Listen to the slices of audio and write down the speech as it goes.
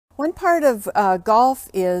One part of golf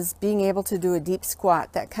is being able to do a deep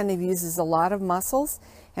squat. That kind of uses a lot of muscles,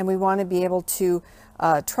 and we want to be able to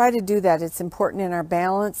try to do that. It's important in our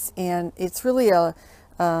balance, and it's really a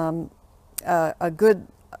good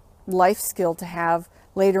life skill to have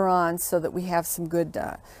later on so that we have some good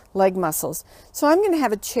leg muscles. So I'm going to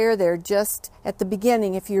have a chair there just at the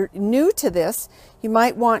beginning. If you're new to this, you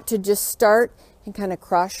might want to just start and kind of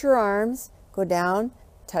cross your arms, go down,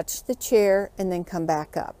 touch the chair, and then come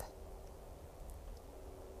back up.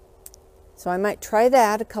 So I might try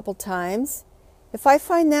that a couple times. If I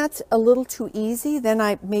find that's a little too easy, then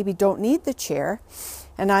I maybe don't need the chair.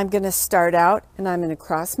 And I'm going to start out and I'm going to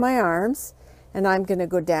cross my arms and I'm going to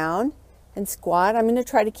go down and squat. I'm going to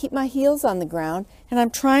try to keep my heels on the ground, and I'm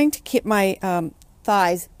trying to keep my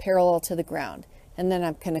thighs parallel to the ground, and then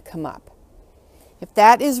I'm going to come up. If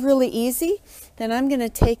that is really easy, then I'm going to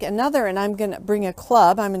take another and I'm going to bring a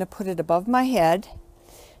club. I'm going to put it above my head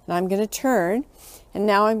and I'm going to turn, and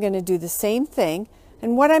now I'm going to do the same thing.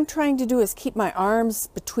 And what I'm trying to do is keep my arms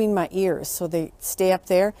between my ears so they stay up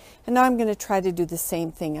there. And now I'm going to try to do the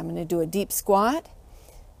same thing. I'm going to do a deep squat,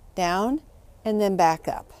 down, and then back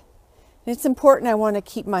up. And it's important I want to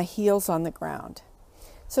keep my heels on the ground.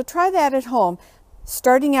 So try that at home,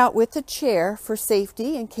 starting out with a chair for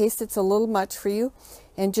safety in case it's a little much for you,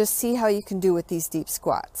 and just see how you can do with these deep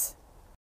squats.